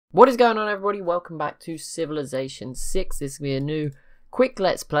What is going on, everybody? Welcome back to Civilization 6. This is going to be a new quick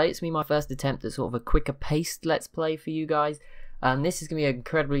let's play. It's going to be my first attempt at sort of a quicker paced let's play for you guys. This is going to be an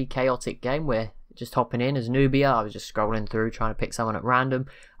incredibly chaotic game. We're just hopping in as Nubia. I was just scrolling through trying to pick someone at random.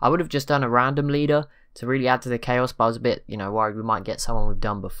 I would have just done a random leader to really add to the chaos, but I was a bit, worried we might get someone we've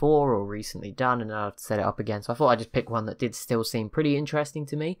done before or recently done, and then I'll have to set it up again. So I thought I'd just pick one that did still seem pretty interesting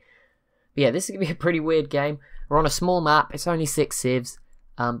to me. But yeah, this is going to be a pretty weird game. We're on a small map. It's only 6 civs.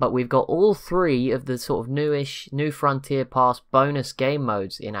 But we've got all 3 of the sort of New Frontier Pass bonus game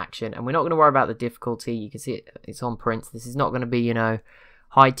modes in action. And we're not going to worry about the difficulty. You can see it's on print. This is not going to be,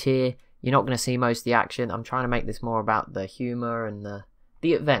 high tier. You're not going to see most of the action. I'm trying to make this more about the humour and the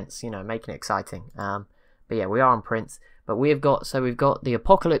events, making it exciting. But yeah, we are on prints. But we've got the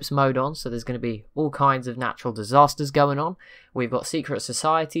apocalypse mode on. So there's going to be all kinds of natural disasters going on. We've got secret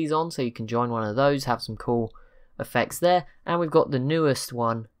societies on, so you can join one of those, have some cool effects there, and we've got the newest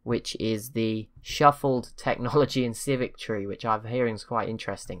one, which is the shuffled technology and civic tree, which I'm hearing is quite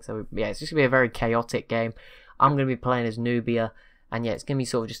interesting. So yeah, it's just gonna be a very chaotic game. I'm gonna be playing as Nubia, and yeah, it's gonna be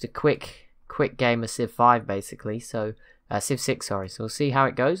sort of just a quick game of Civ 5 basically. So Civ 6, sorry. So we'll see how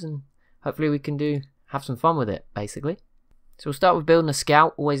it goes, and hopefully we can have some fun with it basically. So we'll start with building a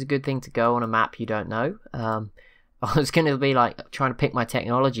scout. Always a good thing to go on a map you don't know. I was going to be like trying to pick my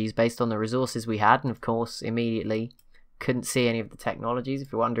technologies based on the resources we had, and of course immediately couldn't see any of the technologies.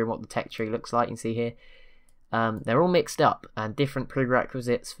 If you're wondering what the tech tree looks like, you can see here they're all mixed up and different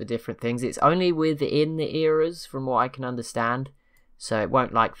prerequisites for different things. It's only within the eras from what I can understand, so it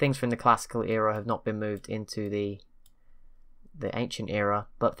won't, like, things from the classical era have not been moved into the ancient era,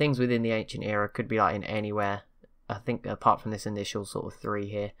 but things within the ancient era could be like in anywhere, I think, apart from this initial sort of 3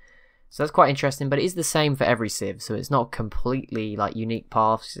 here. So that's quite interesting, but it is the same for every civ, so it's not completely like unique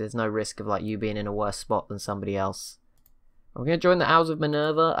paths. There's no risk of like you being in a worse spot than somebody else. We're going to join the Owls of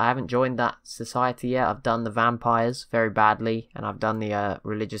Minerva. I haven't joined that society yet. I've done the vampires very badly, and I've done the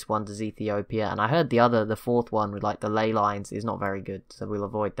religious wonders Ethiopia, and I heard the 4th one with like the ley lines is not very good, so we'll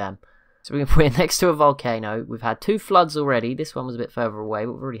avoid them. So we're next to a volcano. We've had 2 floods already. This one was a bit further away,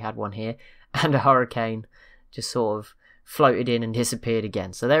 but we've already had one here, and a hurricane just sort of floated in and disappeared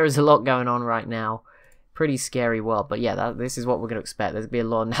again. So there is a lot going on right now. Pretty scary world. But yeah, this is what we're going to expect. There's going to be a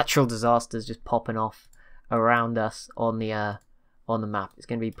lot of natural disasters just popping off around us on the map. It's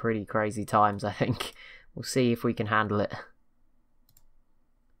going to be pretty crazy times, I think. We'll see if we can handle it.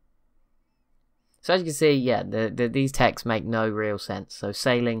 So as you can see, yeah, these techs make no real sense. So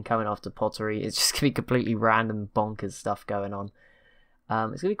sailing, coming off to pottery, it's just going to be completely random bonkers stuff going on. It's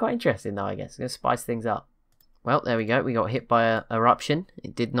going to be quite interesting though, I guess. It's going to spice things up. Well, there we go. We got hit by an eruption.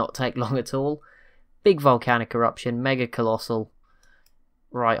 It did not take long at all. Big volcanic eruption, mega colossal,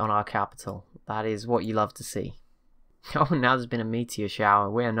 right on our capital. That is what you love to see. Oh, now there's been a meteor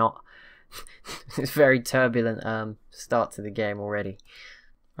shower. We are not. It's very turbulent start to the game already.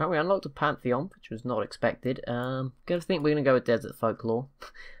 Right, we unlocked a pantheon, which was not expected. Gonna think we're gonna go with desert folklore.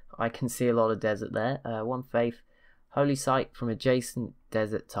 I can see a lot of desert there. One faith. Holy site from adjacent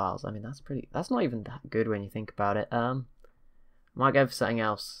desert tiles. I mean, that's not even that good when you think about it. Might go for something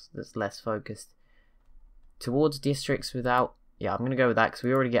else that's less focused. Towards districts without... Yeah, I'm going to go with that because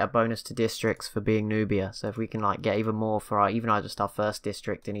we already get a bonus to districts for being Nubia. So if we can like get even more for just our first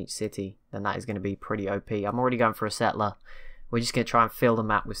district in each city, then that is going to be pretty OP. I'm already going for a settler. We're just going to try and fill the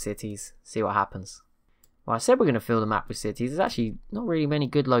map with cities. See what happens. Well, I said we're going to fill the map with cities. There's actually not really many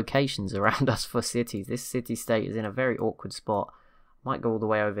good locations around us for cities. This city-state is in a very awkward spot. Might go all the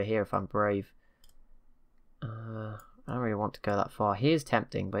way over here if I'm brave. I don't really want to go that far. Here's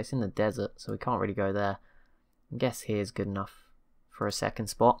tempting, but it's in the desert, so we can't really go there. I guess here's good enough for a second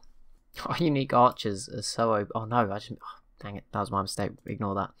spot. Oh, unique archers are so open. Oh no, dang it, that was my mistake.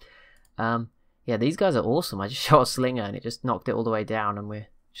 Ignore that. Yeah, these guys are awesome. I just shot a slinger and it just knocked it all the way down, and we're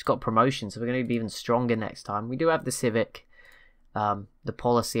just got promotion, so we're going to be even stronger next time. We do have the civic, the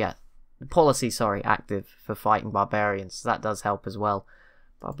policy active for fighting barbarians, so that does help as well.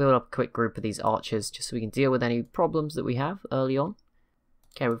 But I'll build up a quick group of these archers just so we can deal with any problems that we have early on.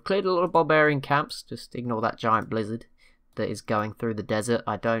 Okay, we've cleared a lot of barbarian camps. Just ignore that giant blizzard that is going through the desert.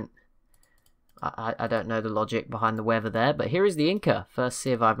 I don't know the logic behind the weather there, but here is the Inca, first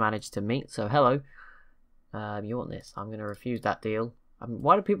civ I've managed to meet. So hello. You want this? I'm going to refuse that deal. I mean,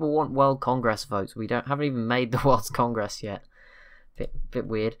 why do people want World Congress votes? We haven't even made the World Congress yet. Bit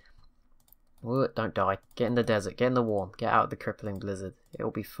weird. Ooh, don't die. Get in the desert. Get in the warm. Get out of the crippling blizzard.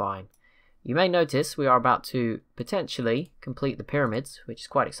 It'll be fine. You may notice we are about to potentially complete the pyramids, which is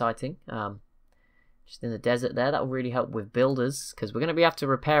quite exciting. Just in the desert there, that will really help with builders, because we're going to have to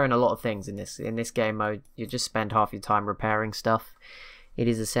repairing a lot of things in this game mode. You just spend half your time repairing stuff. It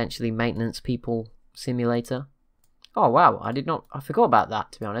is essentially maintenance people simulator. Oh wow, I forgot about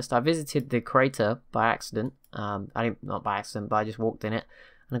that, to be honest. I visited the crater by accident. Not by accident, but I just walked in it.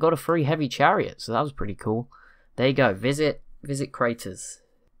 And I got a free heavy chariot, so that was pretty cool. There you go, visit craters.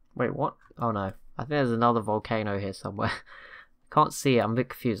 Wait, what? Oh no, I think there's another volcano here somewhere. Can't see it, I'm a bit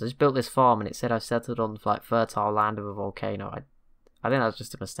confused. I just built this farm and it said I've settled on like fertile land of a volcano. I think that was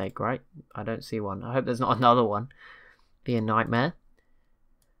just a mistake, right? I don't see one. I hope there's not another one. Be a nightmare.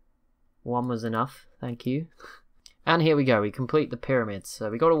 One was enough, thank you. And here we go, we complete the pyramids. So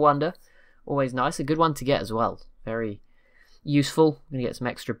we got a wonder, always nice, a good one to get as well. Very useful, I'm gonna get some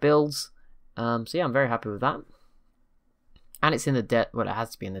extra builds. So yeah, I'm very happy with that. And it's in the desert, well it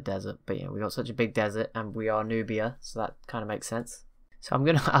has to be in the desert, but yeah, we got such a big desert and we are Nubia, so that kind of makes sense. So I'm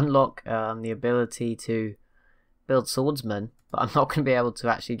gonna unlock the ability to build swordsmen, but I'm not gonna be able to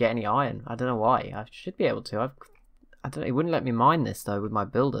actually get any iron. I don't know why, I should be able to. I don't know, it wouldn't let me mine this though with my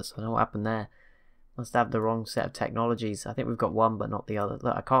builder, so I don't know what happened there. Must have the wrong set of technologies. I think we've got one but not the other.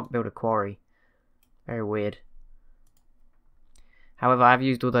 Look, I can't build a quarry. Very weird. However, I've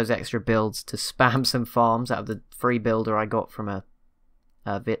used all those extra builds to spam some farms out of the free builder I got from a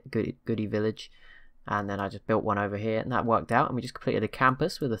goodie village. And then I just built one over here and that worked out. And we just completed a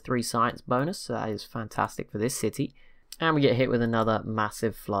campus with a 3 science bonus. So that is fantastic for this city. And we get hit with another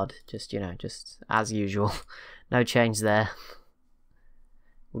massive flood. Just, you know, just as usual. No change there.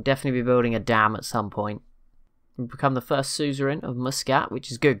 We'll definitely be building a dam at some point. We've become the first suzerain of Muscat,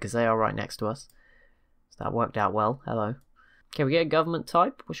 which is good because they are right next to us. So that worked out well. Hello. Okay, we get a government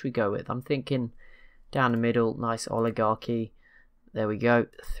type. What should we go with? I'm thinking down the middle, nice oligarchy. There we go.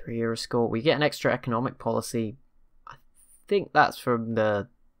 3-year score. We get an extra economic policy. I think that's from the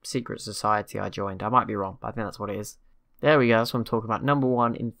secret society I joined. I might be wrong, but I think that's what it is. There we go. That's what I'm talking about. Number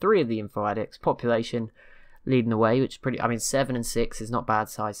 1 in 3 of the info edits. Population leading the way, which is pretty, I mean 7 and 6 is not bad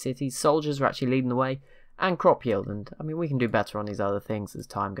sized cities. Soldiers are actually leading the way, and crop yield, and I mean we can do better on these other things as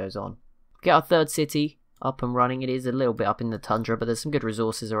time goes on. Get our 3rd city up and running. It is a little bit up in the tundra, but there's some good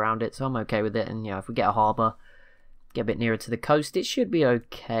resources around it, so I'm okay with it. And you know, if we get a harbour, get a bit nearer to the coast, it should be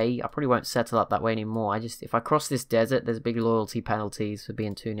okay. I probably won't settle up that way anymore. If I cross this desert, there's big loyalty penalties for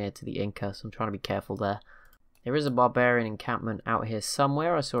being too near to the Inca, so I'm trying to be careful there. There is a barbarian encampment out here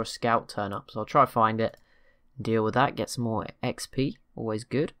somewhere. I saw a scout turn up, so I'll try to find it. Deal with that, get some more XP, always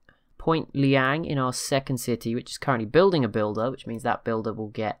good. Point Liang in our 2nd city, which is currently building a builder, which means that builder will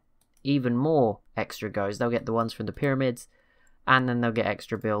get even more extra goes. They'll get the ones from the pyramids, and then they'll get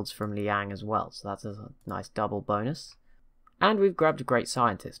extra builds from Liang as well, so that's a nice double bonus. And we've grabbed a great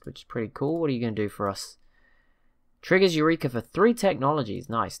scientist, which is pretty cool. What are you going to do for us? Triggers Eureka for 3 technologies,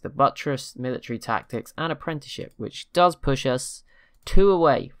 nice. The buttress, military tactics, and apprenticeship, which does push us 2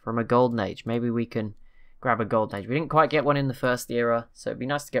 away from a golden age. Maybe we can grab a golden age. We didn't quite get one in the 1st era, so it'd be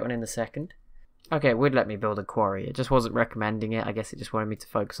nice to get one in the 2nd. Okay, it would let me build a quarry. It just wasn't recommending it. I guess it just wanted me to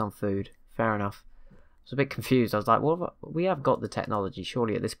focus on food. Fair enough. I was a bit confused. I was like, well, we have got the technology,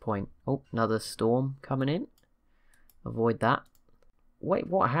 surely at this point. Oh, another storm coming in. Avoid that. Wait,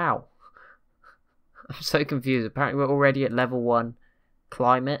 what? How? I'm so confused. Apparently we're already at level 1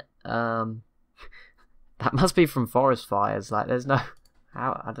 climate. That must be from forest fires. Like, there's no...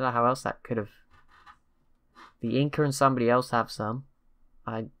 I don't know how else that could have... The Inca and somebody else have some.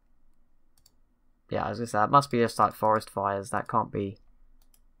 Yeah, I was gonna say, that must be just like forest fires. That can't be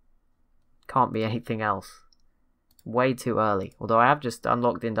anything else. Way too early. Although I have just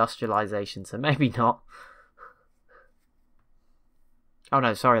unlocked industrialization, so maybe not. Oh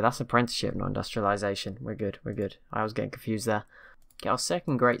no, sorry, that's apprenticeship, not industrialization. We're good, we're good. I was getting confused there. Get our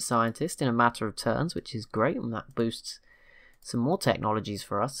 2nd great scientist in a matter of turns, which is great, and that boosts some more technologies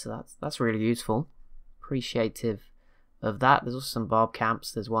for us, so that's really useful. Appreciative of that. There's also some barb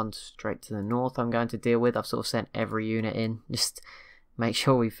camps. There's one straight to the north I'm going to deal with. I've sort of sent every unit in, just make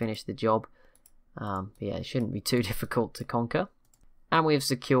sure we finish the job. But yeah, it shouldn't be too difficult to conquer. And we've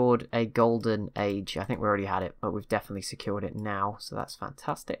secured a golden age. I think we already had it, but we've definitely secured it now, so that's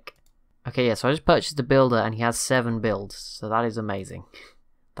fantastic. Okay, yeah, so I just purchased a builder and he has 7 builds, so that is amazing.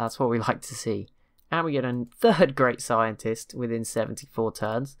 That's what we like to see. And we get a 3rd great scientist within 74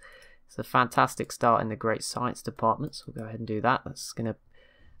 turns. It's a fantastic start in the great science department, so we'll go ahead and do that. That's going to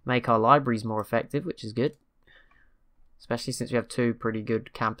make our libraries more effective, which is good. Especially since we have 2 pretty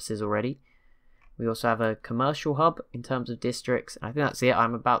good campuses already. We also have a commercial hub in terms of districts. I think that's it.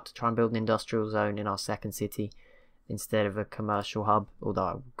 I'm about to try and build an industrial zone in our 2nd city instead of a commercial hub, although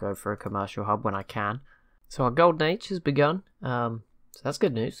I'll go for a commercial hub when I can. So our golden age has begun, so that's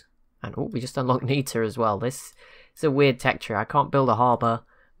good news. And oh, we just unlocked Nita as well. This is a weird tech tree. I can't build a harbour,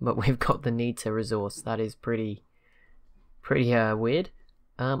 but we've got the Nita resource. That is pretty weird.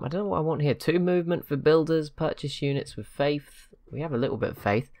 I don't know what I want here. 2 movement for builders, purchase units with faith. We have a little bit of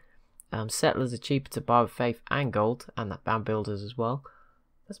faith. Settlers are cheaper to buy with faith and gold, and that bound builders as well.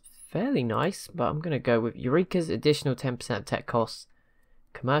 That's fairly nice, but I'm going to go with Eureka's additional 10% of tech costs.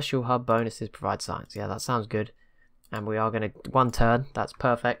 Commercial hub bonuses provide science. Yeah, that sounds good. And we are going to 1 turn. That's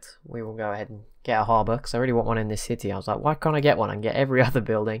perfect. We will go ahead and get a harbour, because I really want one in this city. I was like, why can't I get one and get every other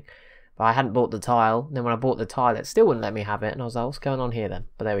building? But I hadn't bought the tile. Then when I bought the tile, it still wouldn't let me have it. And I was like, what's going on here then?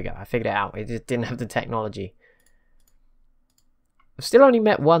 But there we go. I figured it out. It just didn't have the technology. I've still only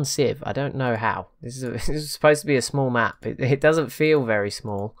met 1 civ. I don't know how. This is supposed to be a small map. It doesn't feel very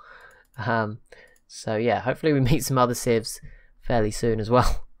small. So yeah, hopefully we meet some other civs fairly soon as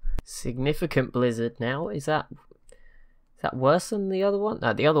well. Significant blizzard now. Is that worse than the other one?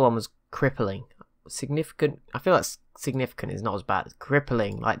 No, the other one was crippling. Significant. I feel like significant is not as bad as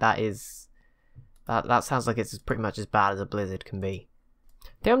crippling. Like that is. That sounds like it's pretty much as bad as a blizzard can be.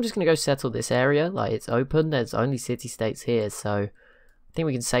 I think I'm just gonna go settle this area. Like it's open. There's only city-states here, so I think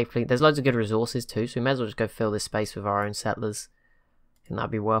we can safely. There's loads of good resources too, so we may as well just go fill this space with our own settlers. I think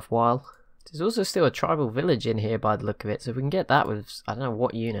that'd be worthwhile. There's also still a tribal village in here by the look of it, so if we can get that with I don't know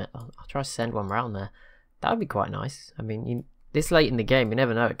what unit. I'll try to send one around there. That would be quite nice. I mean, this late in the game, you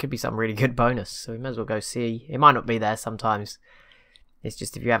never know. It could be some really good bonus, so we may as well go see. It might not be there sometimes. It's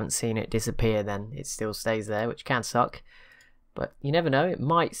just if you haven't seen it disappear, then it still stays there, which can suck. But you never know. It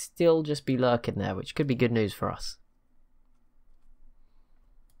might still just be lurking there, which could be good news for us.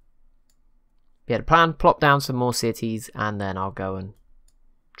 Yeah, the plan, plop down some more cities, and then I'll go and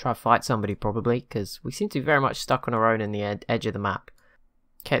try to fight somebody probably, because we seem to be very much stuck on our own in the edge of the map.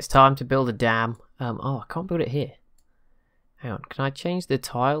 Okay, it's time to build a dam. Oh, I can't build it here. Hang on, can I change the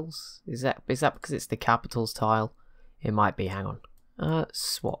tiles? Is that because it's the capitals tile? It might be, hang on.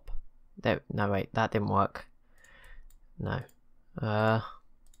 Swap. There, no wait, that didn't work. No.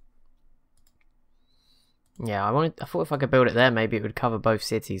 Yeah, I thought if I could build it there, maybe it would cover both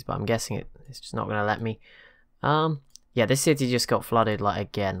cities, but I'm guessing it's just not gonna let me. Yeah, this city just got flooded, like,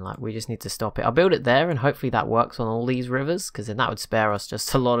 again. Like, we just need to stop it. I'll build it there, and hopefully that works on all these rivers, because then that would spare us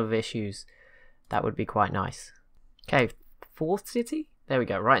just a lot of issues. That would be quite nice. Okay, 4th city? There we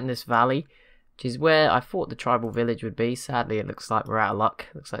go, right in this valley, which is where I thought the tribal village would be. Sadly, it looks like we're out of luck.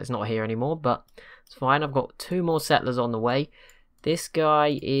 Looks like it's not here anymore, but it's fine. I've got 2 more settlers on the way. This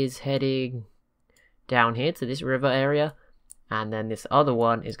guy is heading down here to this river area. And then this other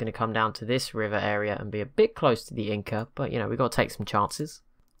one is going to come down to this river area and be a bit close to the Inca. But, you know, we've got to take some chances.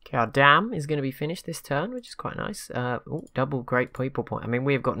 Okay, our dam is going to be finished this turn, which is quite nice. Ooh, double great people point. I mean,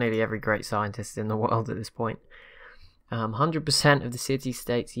 we've got nearly every great scientist in the world at this point. 100% of the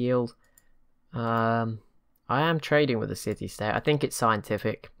city-states yield. I am trading with a city-state. I think it's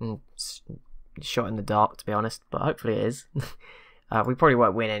scientific. Shot in the dark, to be honest. But hopefully it is. We probably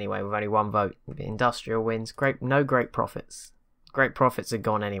won't win anyway with only 1 vote. Industrial wins. No great profits. Great profits are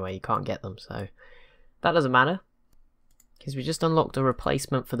gone anyway, you can't get them, so that doesn't matter. Because we just unlocked a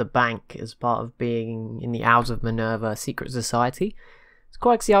replacement for the bank as part of being in the Owls of Minerva Secret Society. It's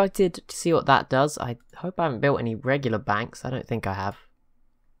quite excited to see what that does. I hope I haven't built any regular banks. I don't think I have.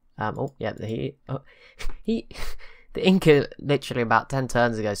 Oh, yeah, the Inca literally about 10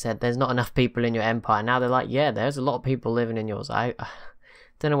 turns ago said there's not enough people in your empire. Now they're like, yeah, there's a lot of people living in yours. I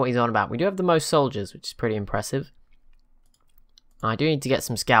don't know what he's on about. We do have the most soldiers, which is pretty impressive. I do need to get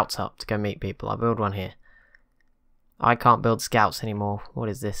some scouts up to go meet people. I'll build one here. I can't build scouts anymore. What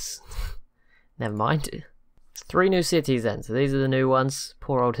is this? Never mind. 3 new cities then. So these are the new ones.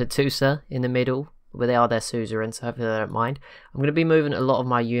 Poor old Hattusa in the middle, where they are their suzerain, so hopefully they don't mind. I'm going to be moving a lot of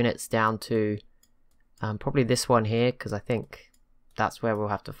my units down to probably this one here, because I think that's where we'll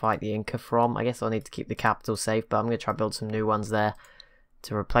have to fight the Inca from. I guess I'll need to keep the capital safe, but I'm going to try to build some new ones there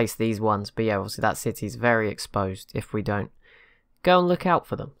to replace these ones. But yeah, obviously that city's very exposed if we don't go and look out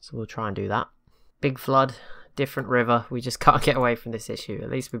for them. So we'll try and do that. Big flood, different river. We just can't get away from this issue. At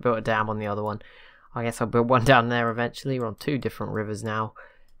least we built a dam on the other one. I guess I'll build one down there eventually. We're on 2 different rivers now.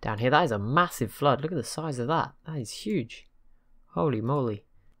 Down here, that is a massive flood. Look at the size of that. That is huge. Holy moly.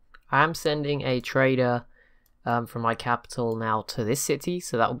 I am sending a trader from my capital now to this city,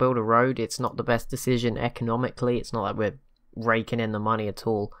 so that will build a road. It's not the best decision economically. It's not like we're raking in the money at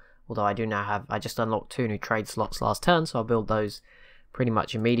all. Although I do now have, I just unlocked 2 new trade slots last turn, so I'll build those pretty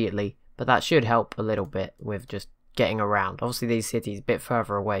much immediately. But that should help a little bit with just getting around. Obviously these cities a bit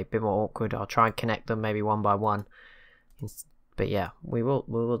further away, a bit more awkward. I'll try and connect them maybe one by one. But yeah, we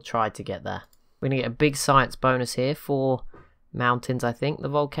will try to get there. We're going to get a big science bonus here for mountains, I think. The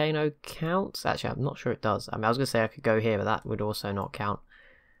volcano counts. Actually, I'm not sure it does. I mean, I was going to say I could go here, but that would also not count.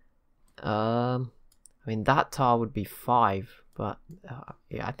 I mean, that tile would be 5, but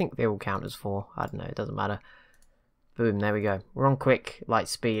yeah, I think they all count as 4. I don't know, it doesn't matter. Boom, there we go. We're on quick light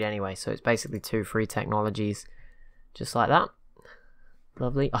speed anyway, so it's basically 2 free technologies, just like that.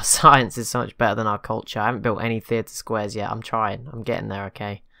 Lovely. Our science is so much better than our culture. I haven't built any theatre squares yet. I'm trying. I'm getting there,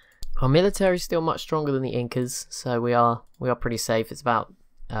 okay. Our military is still much stronger than the Incas, so we are pretty safe. It's about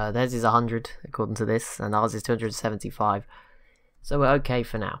theirs is 100 according to this, and ours is 275. So we're okay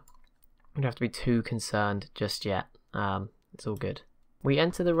for now. We don't have to be too concerned just yet. It's all good. We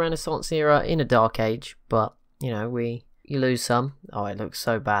enter the Renaissance era in a dark age, but you know, you lose some. Oh, it looks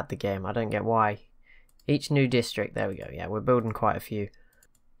so bad, the game. I don't get why. Each new district, there we go. Yeah, we're building quite a few.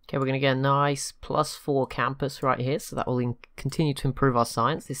 Okay, we're going to get a nice +4 campus right here, so that will continue to improve our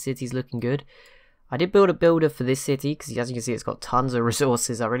science. This city's looking good. I did build a builder for this city, because as you can see, it's got tons of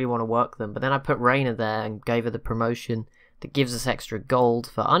resources. I really want to work them. But then I put Raina there and gave her the promotion that gives us extra gold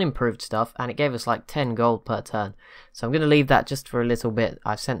for unimproved stuff, and it gave us like 10 gold per turn. So I'm going to leave that just for a little bit.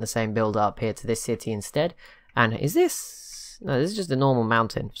 I've sent the same builder up here to this city instead. And is this... No, this is just a normal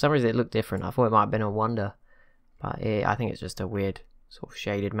mountain. For some reason it looked different. I thought it might have been a wonder. But I think it's just a weird sort of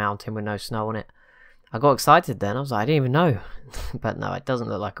shaded mountain with no snow on it. I got excited then. I was like, I didn't even know. But no, it doesn't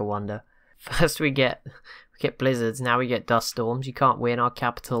look like a wonder. First we get blizzards. Now we get dust storms. You can't win. Our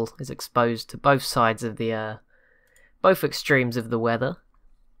capital is exposed to both sides of the... both extremes of the weather.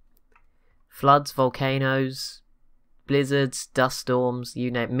 Floods, volcanoes, blizzards, dust storms,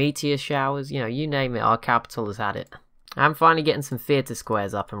 you name it, meteor showers, you know, you name it, our capital has had it. I'm finally getting some theatre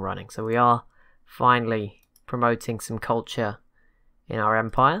squares up and running, so we are finally promoting some culture in our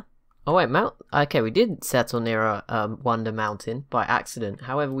empire. Oh wait, okay, we did settle near a Wonder Mountain by accident.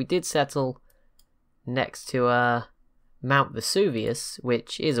 However, we did settle next to Mount Vesuvius,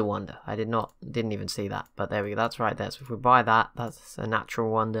 which is a wonder. I didn't even see that, but there we go. That's right there. So if we buy that, that's a natural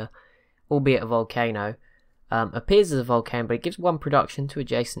wonder, albeit a volcano. Appears as a volcano, but it gives 1 production to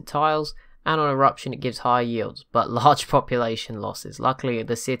adjacent tiles, and on eruption it gives high yields, but large population losses. Luckily,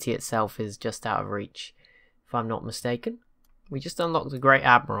 the city itself is just out of reach, if I'm not mistaken. We just unlocked the Great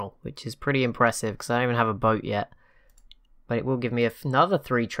Admiral, which is pretty impressive, because I don't even have a boat yet. But it will give me another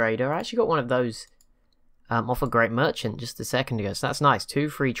 3 trader. I actually got one of those off a Great Merchant just a second ago, so that's nice. 2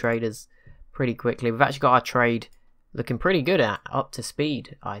 free traders pretty quickly. We've actually got our trade looking pretty good up to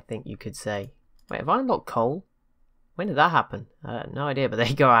speed, I think you could say. Wait, have I unlocked coal? When did that happen? No idea, but there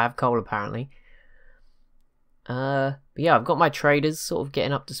you go, I have coal apparently. But yeah, I've got my traders sort of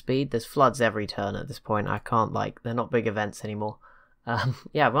getting up to speed. There's floods every turn at this point. I can't, like, they're not big events anymore.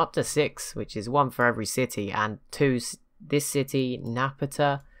 Yeah, I'm up to 6, which is 1 for every city, and 2, this city,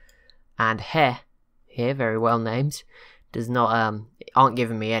 Napata, and here, very well named, does not, aren't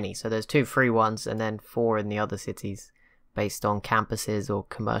giving me any. So there's 2 free ones, and then 4 in the other cities, based on campuses or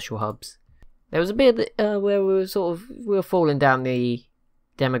commercial hubs. There was a bit where we were falling down the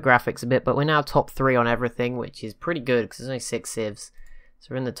demographics a bit, but we're now top 3 on everything, which is pretty good because there's only 6 civs, so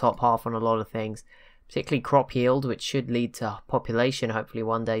we're in the top half on a lot of things, particularly crop yield, which should lead to population hopefully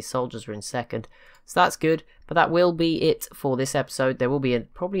one day. Soldiers are in 2nd, so that's good. But that will be it for this episode. There will be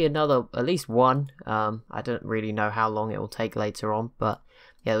probably another, at least 1. I don't really know how long it will take later on, but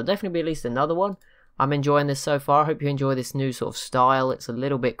yeah, there'll definitely be at least another one. I'm enjoying this so far. I hope you enjoy this new sort of style. It's a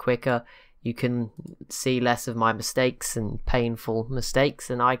little bit quicker. You can see less of my mistakes and painful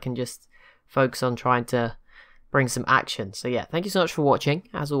mistakes, and I can just focus on trying to bring some action. So yeah, thank you so much for watching.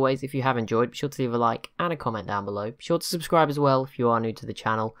 As always, if you have enjoyed, be sure to leave a like and a comment down below. Be sure to subscribe as well if you are new to the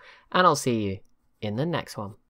channel, and I'll see you in the next one.